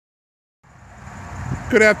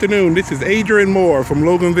Good afternoon, this is Adrien Moore from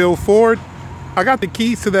Loganville Ford. I got the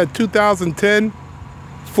keys to that 2010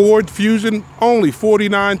 Ford Fusion, only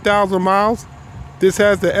 49,000 miles. This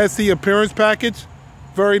has the SE appearance package,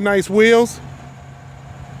 very nice wheels.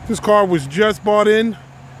 This car was just bought in,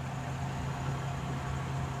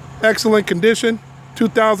 excellent condition.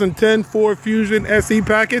 2010 Ford Fusion SE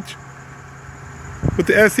package with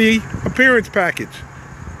the SE appearance package.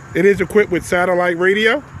 It is equipped with satellite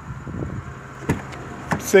radio,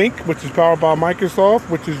 Sync, which is powered by Microsoft,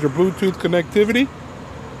 which is your Bluetooth connectivity.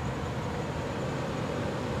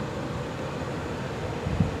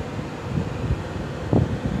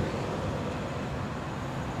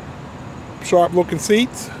 Sharp looking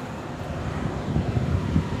seats.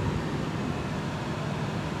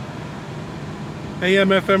 AM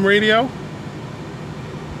FM radio.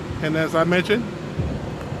 And as I mentioned,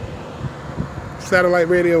 satellite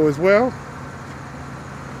radio as well.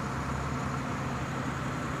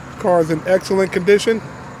 Car is in excellent condition.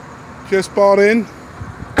 Just bought in.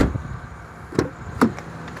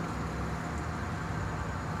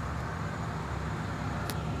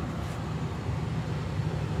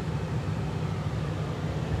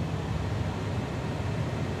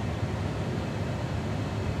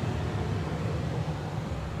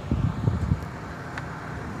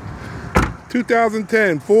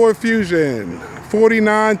 (2010) Ford Fusion,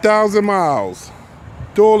 49,000 miles.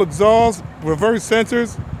 Dual exhaust, reverse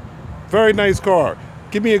sensors. Very nice car.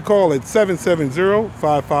 Give me a call at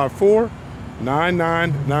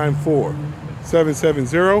 770-554-9994.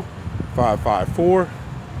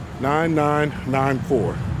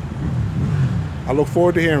 770-554-9994. I look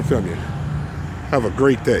forward to hearing from you. Have a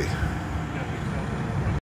great day.